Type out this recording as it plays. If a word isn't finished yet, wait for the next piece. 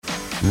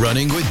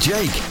Running with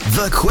Jake,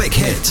 the quick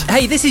hit.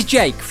 Hey, this is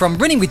Jake from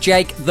Running with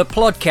Jake, the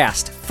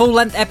podcast.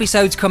 Full-length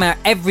episodes come out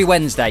every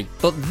Wednesday,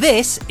 but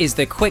this is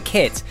the quick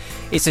hit.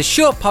 It's a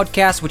short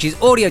podcast which is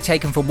audio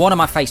taken from one of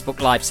my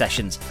Facebook Live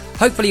sessions.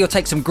 Hopefully you'll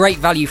take some great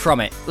value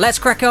from it. Let's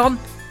crack on.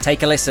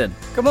 Take a listen.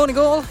 Good morning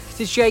all.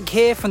 This is Jake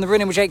here from the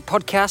Running with Jake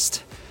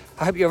podcast.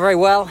 I hope you're very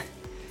well.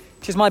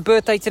 It is my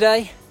birthday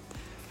today,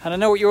 and I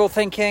know what you're all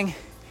thinking.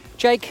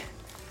 Jake,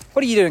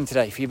 what are you doing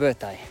today for your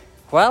birthday?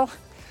 Well,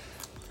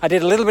 I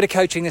did a little bit of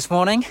coaching this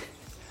morning.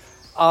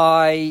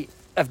 I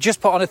have just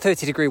put on a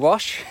 30-degree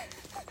wash,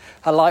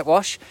 a light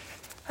wash,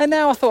 and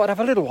now I thought I'd have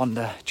a little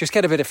wander, just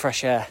get a bit of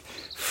fresh air,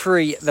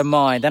 free the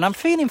mind. And I'm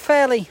feeling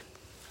fairly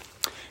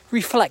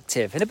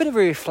reflective, in a bit of a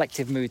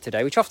reflective mood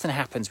today, which often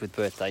happens with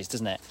birthdays,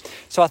 doesn't it?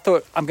 So I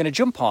thought I'm going to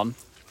jump on,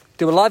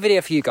 do a live video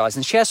for you guys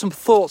and share some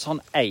thoughts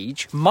on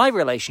age, my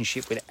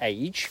relationship with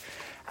age,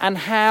 and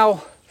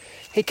how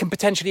it can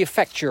potentially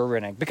affect your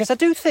running. Because I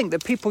do think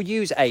that people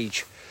use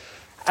age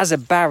as a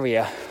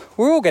barrier.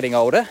 We're all getting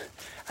older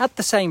at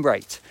the same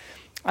rate.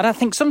 And I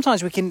think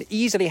sometimes we can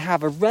easily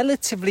have a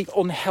relatively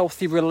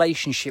unhealthy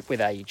relationship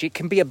with age. It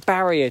can be a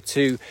barrier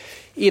to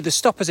either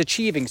stop us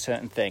achieving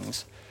certain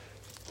things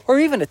or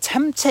even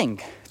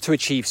attempting to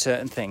achieve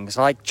certain things.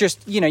 Like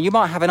just, you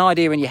might have an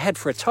idea in your head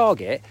for a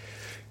target,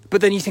 but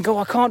then you think,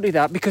 I can't do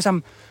that because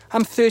I'm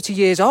 30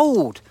 years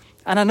old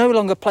and I no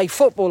longer play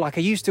football like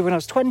I used to when I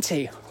was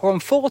 20, or I'm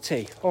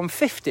 40, or I'm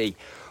 50,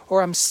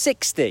 or I'm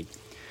 60.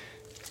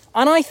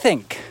 And I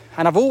think,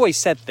 and I've always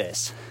said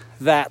this,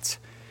 that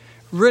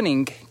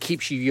running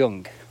keeps you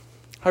young.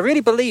 I really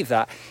believe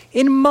that,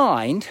 in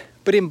mind,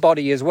 but in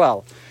body as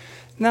well.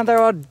 Now, there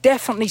are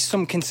definitely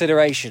some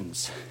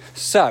considerations.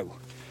 So,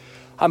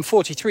 I'm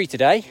 43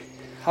 today.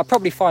 I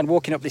probably find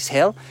walking up this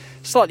hill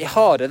slightly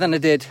harder than I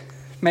did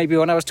maybe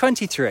when I was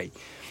 23.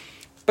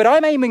 But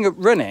I'm aiming at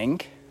running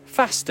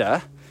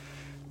faster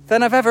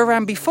than I've ever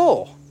ran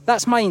before.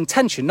 That's my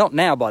intention, not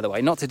now, by the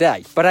way, not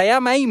today. But I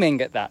am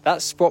aiming at that.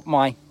 That's what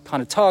my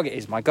kind of target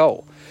is, my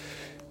goal.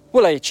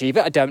 Will I achieve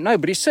it? I don't know,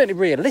 but it's certainly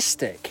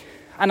realistic.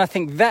 And I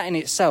think that in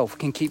itself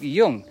can keep you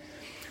young.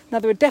 Now,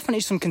 there are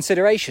definitely some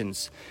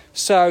considerations.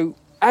 So,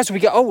 as we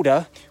get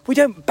older, we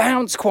don't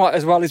bounce quite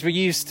as well as we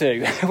used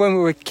to when we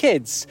were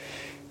kids.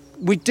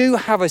 We do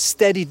have a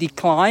steady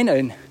decline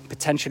in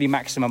potentially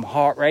maximum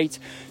heart rate,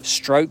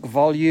 stroke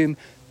volume,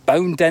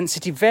 bone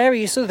density,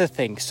 various other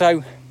things.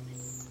 So,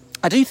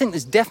 I do think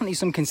there's definitely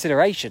some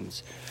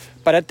considerations,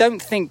 but I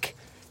don't think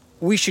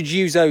we should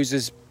use those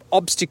as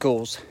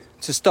obstacles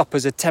to stop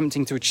us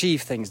attempting to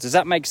achieve things. Does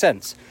that make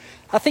sense?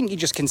 I think you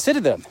just consider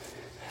them.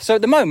 So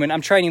at the moment,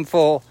 I'm training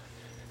for...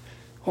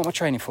 What am I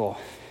training for?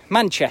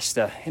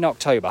 Manchester in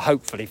October,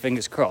 hopefully,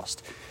 fingers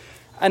crossed.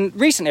 And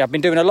recently, I've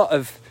been doing a lot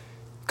of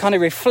kind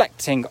of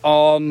reflecting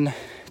on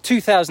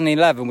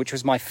 2011, which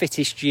was my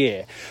fittest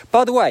year.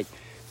 By the way,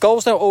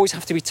 goals don't always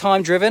have to be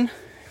time-driven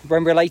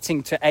when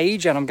relating to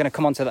age, and I'm going to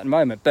come on to that in a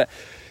moment. But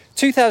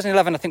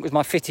 2011, I think, was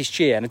my fittest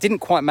year, and I didn't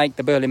quite make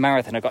the Berlin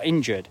Marathon. I got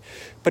injured,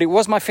 but it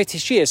was my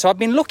fittest year. So I've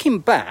been looking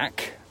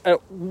back at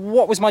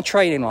what was my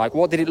training like,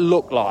 what did it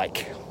look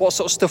like, what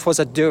sort of stuff was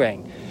I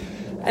doing.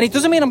 And it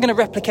doesn't mean I'm going to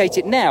replicate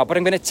it now, but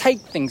I'm going to take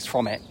things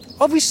from it.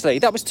 Obviously,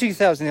 that was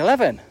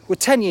 2011. We're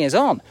 10 years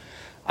on.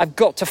 I've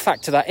got to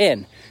factor that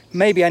in.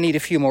 Maybe I need a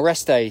few more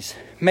rest days.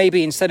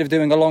 Maybe instead of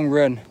doing a long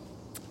run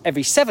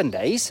every 7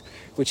 days,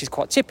 which is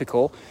quite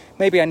typical,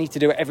 maybe I need to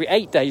do it every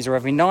 8 days or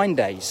every 9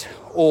 days,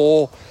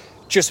 or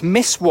just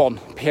miss one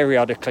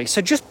periodically.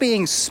 So just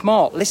being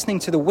smart, listening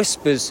to the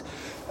whispers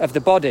of the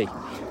body.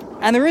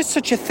 And there is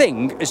such a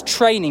thing as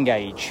training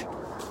age.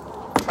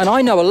 And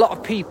I know a lot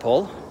of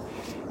people,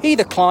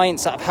 either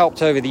clients that I've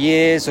helped over the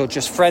years or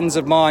just friends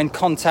of mine,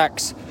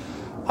 contacts.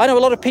 I know a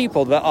lot of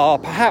people that are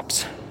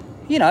perhaps,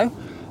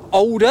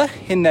 older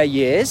in their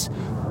years,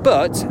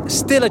 but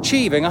still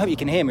achieving, I hope you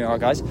can hear me all right,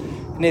 guys,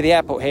 near the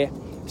airport here,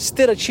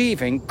 still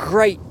achieving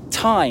great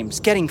times,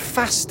 getting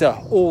faster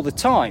all the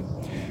time.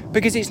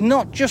 Because it's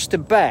not just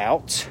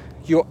about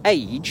your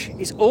age,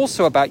 it's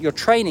also about your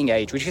training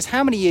age, which is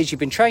how many years you've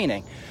been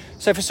training.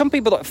 So for some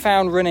people that have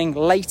found running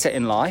later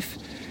in life,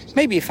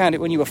 maybe you found it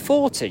when you were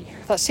 40.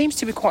 That seems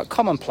to be quite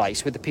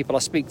commonplace with the people I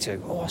speak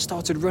to. I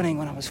started running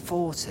when I was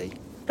 40.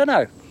 Don't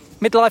know,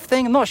 midlife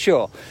thing, I'm not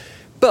sure.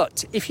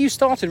 But if you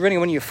started running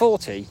when you're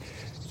 40,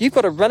 you've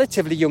got a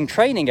relatively young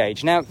training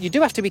age. Now, you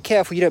do have to be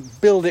careful you don't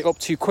build it up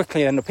too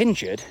quickly and end up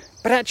injured,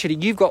 but actually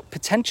you've got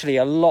potentially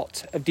a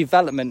lot of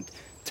development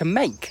to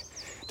make.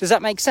 Does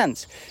that make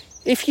sense?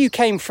 If you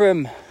came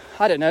from,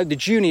 the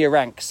junior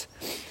ranks,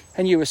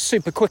 and you were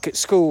super quick at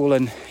school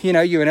and,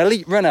 you're an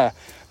elite runner,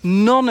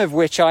 none of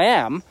which I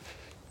am,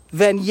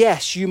 then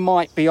yes, you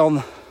might be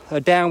on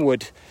a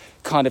downward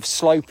kind of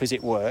slope, as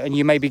it were, and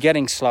you may be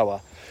getting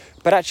slower.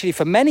 But actually,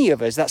 for many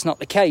of us, that's not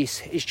the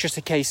case. It's just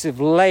a case of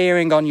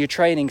layering on your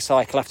training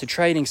cycle after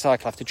training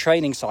cycle after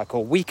training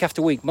cycle, week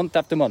after week, month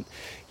after month,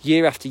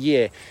 year after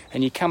year,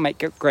 and you can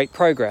make great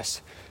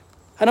progress.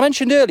 And I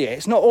mentioned earlier,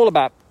 it's not all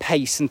about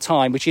pace and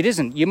time, which it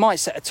isn't. You might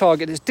set a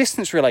target that's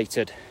distance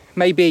related.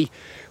 Maybe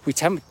we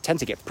tend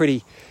to get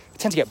pretty we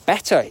tend to get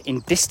better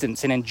in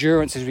distance and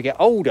endurance as we get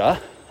older,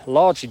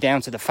 largely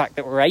down to the fact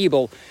that we're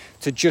able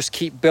to just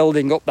keep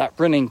building up that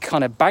running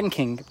kind of bank,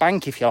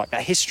 if you like,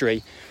 that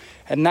history.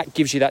 And that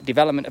gives you that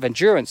development of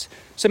endurance.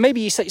 So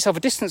maybe you set yourself a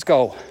distance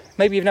goal.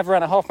 Maybe you've never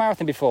ran a half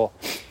marathon before.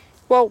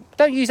 Well,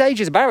 don't use age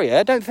as a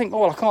barrier. Don't think,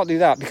 I can't do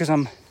that because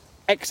I'm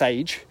X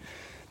age.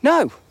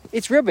 No,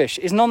 it's rubbish.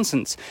 It's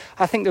nonsense.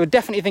 I think there are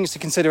definitely things to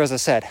consider, as I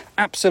said.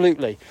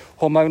 Absolutely.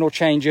 Hormonal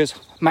changes,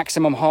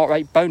 maximum heart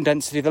rate, bone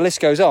density, the list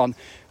goes on.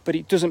 But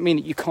it doesn't mean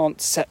that you can't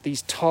set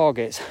these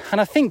targets.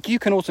 And I think you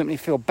can ultimately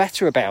feel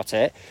better about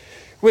it,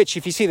 which,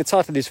 if you see the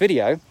title of this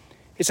video,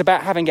 it's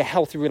about having a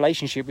healthy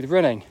relationship with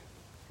running.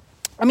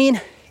 I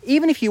mean,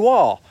 even if you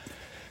are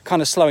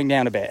kind of slowing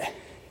down a bit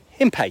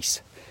in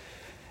pace,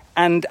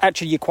 and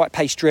actually you're quite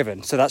pace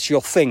driven, so that's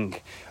your thing.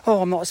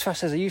 I'm not as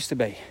fast as I used to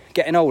be,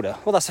 getting older.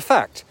 Well, that's a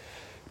fact.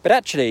 But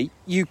actually,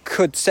 you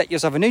could set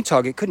yourself a new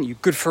target, couldn't you?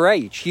 Good for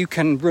age. You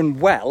can run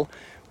well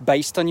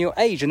based on your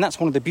age, and that's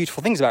one of the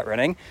beautiful things about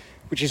running,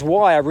 which is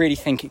why I really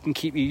think it can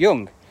keep you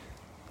young.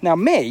 Now,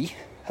 me,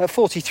 at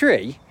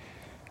 43,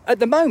 at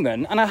the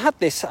moment, and I have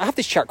this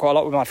chat quite a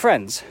lot with my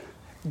friends,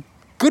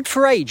 good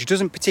for age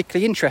doesn't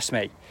particularly interest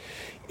me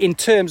in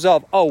terms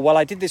of,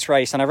 I did this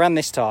race and I ran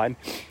this time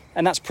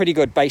and that's pretty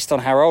good based on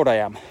how old I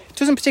am. It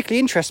doesn't particularly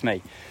interest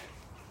me.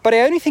 But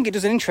I only think it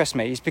doesn't interest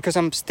me is because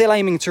I'm still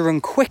aiming to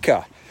run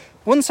quicker.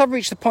 Once I've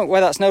reached the point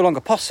where that's no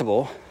longer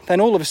possible, then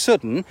all of a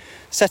sudden,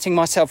 setting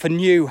myself a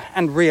new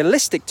and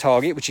realistic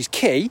target, which is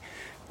key,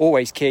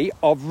 always key,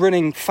 of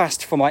running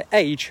fast for my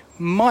age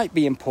might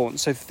be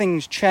important, so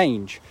things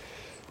change.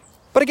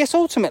 But I guess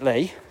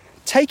ultimately,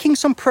 taking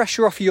some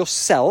pressure off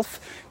yourself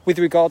with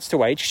regards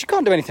to age, because you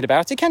can't do anything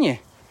about it, can you?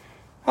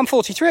 I'm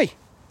 43.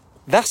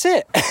 That's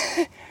it.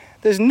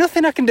 There's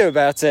nothing I can do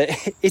about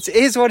it. It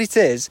is what it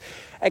is.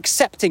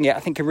 Accepting it, I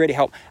think, can really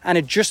help, and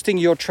adjusting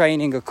your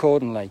training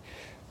accordingly.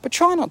 But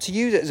try not to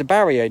use it as a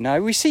barrier. Now,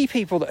 we see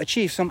people that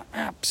achieve some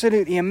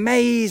absolutely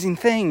amazing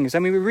things. I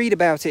mean, we read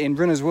about it in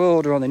Runner's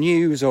World or on the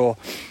news or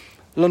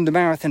London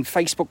Marathon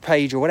Facebook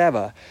page or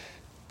whatever.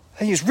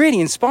 And it's really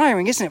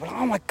inspiring, isn't it? But,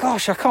 oh my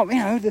gosh, I can't,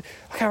 look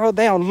how old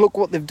they are and look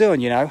what they've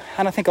done,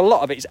 And I think a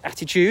lot of it is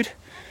attitude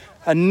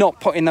and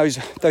not putting those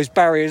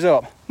barriers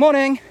up.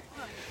 Morning.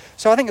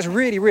 So I think it's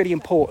really, really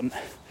important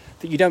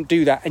that you don't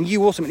do that and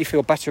you ultimately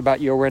feel better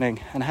about your running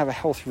and have a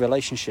healthy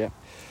relationship.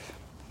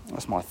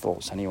 That's my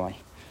thoughts anyway.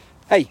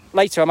 Hey,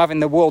 later I'm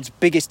having the world's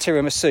biggest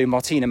tiramisu.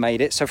 Martina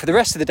made it. So for the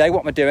rest of the day,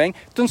 what am I doing?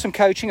 Done some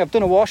coaching. I've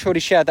done a wash. Already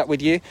shared that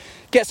with you.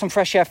 Get some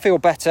fresh air. Feel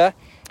better.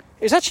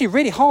 It's actually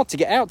really hard to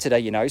get out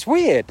today, It's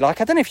weird. I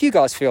don't know if you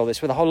guys feel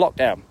this with the whole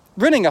lockdown.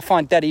 Running I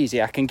find dead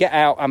easy. I can get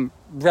out. I'm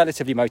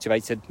relatively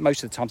motivated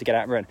most of the time to get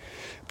out and run.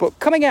 But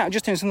coming out and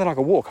just doing something like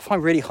a walk, I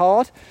find really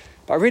hard.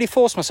 But I really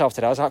forced myself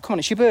today. I was like, come on,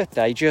 it's your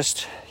birthday.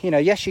 Just,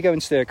 yes, you're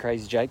going stir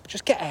crazy, Jake, but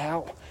just get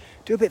out.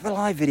 Do a bit of a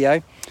live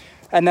video.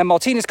 And then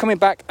Martina's coming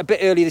back a bit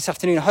early this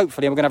afternoon,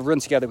 hopefully, and we're going to have a run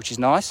together, which is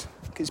nice.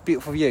 It's a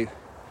beautiful view.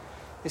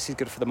 This is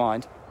good for the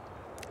mind.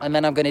 And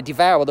then I'm going to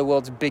devour the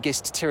world's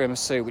biggest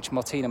tiramisu, which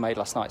Martina made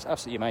last night. It's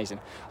absolutely amazing.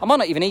 I might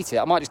not even eat it.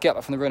 I might just get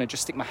up from the run and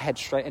just stick my head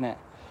straight in it.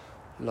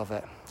 Love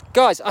it.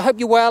 Guys, I hope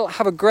you're well.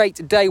 Have a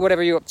great day,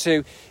 whatever you're up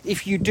to.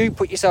 If you do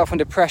put yourself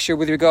under pressure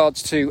with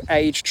regards to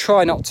age,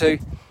 try not to.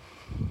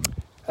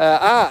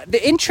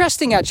 The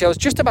interesting, actually, I was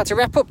just about to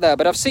wrap up there,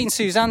 but I've seen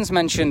Suzanne's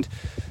mentioned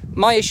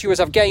my issue is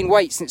I've gained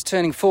weight since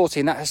turning 40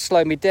 and that has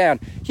slowed me down.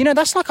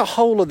 That's like a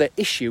whole other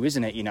issue,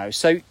 isn't it?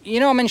 So,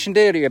 I mentioned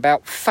earlier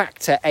about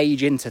factor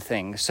age into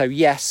things. So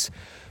yes,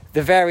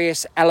 the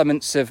various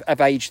elements of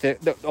age,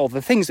 or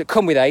the things that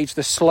come with age,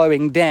 the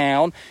slowing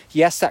down,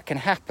 yes, that can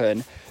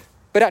happen.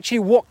 But actually,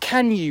 what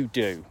can you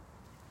do?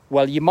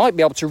 Well, you might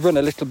be able to run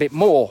a little bit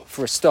more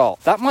for a start.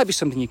 That might be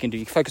something you can do.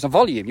 You can focus on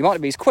volume. You might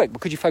not be as quick,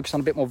 but could you focus on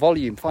a bit more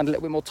volume? Find a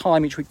little bit more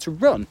time each week to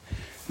run.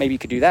 Maybe you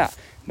could do that.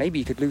 Maybe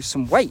you could lose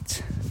some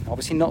weight.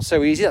 Obviously not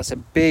so easy. That's a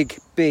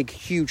big,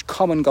 huge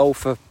common goal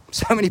for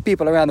so many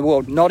people around the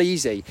world. Not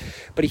easy.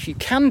 But if you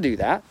can do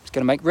that, it's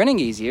going to make running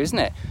easier, isn't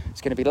it?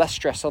 It's going to be less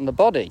stress on the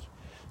body.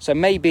 So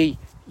maybe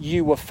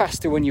you were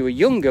faster when you were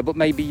younger, but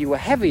maybe you were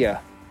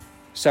heavier.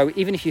 So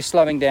even if you're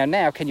slowing down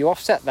now, can you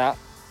offset that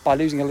by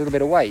losing a little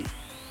bit of weight?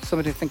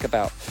 Something to think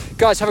about.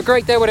 Guys, have a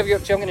great day, whatever you're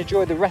up to. I'm going to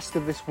enjoy the rest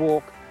of this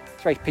walk.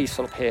 It's very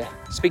peaceful up here.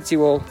 Speak to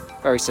you all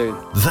very soon.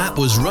 That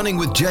was Running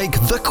with Jake,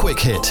 the Quick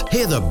Hit.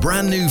 Hear the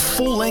brand new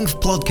full-length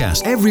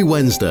podcast every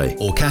Wednesday,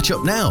 or catch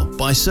up now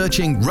by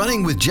searching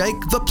Running with Jake,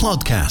 the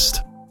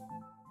podcast.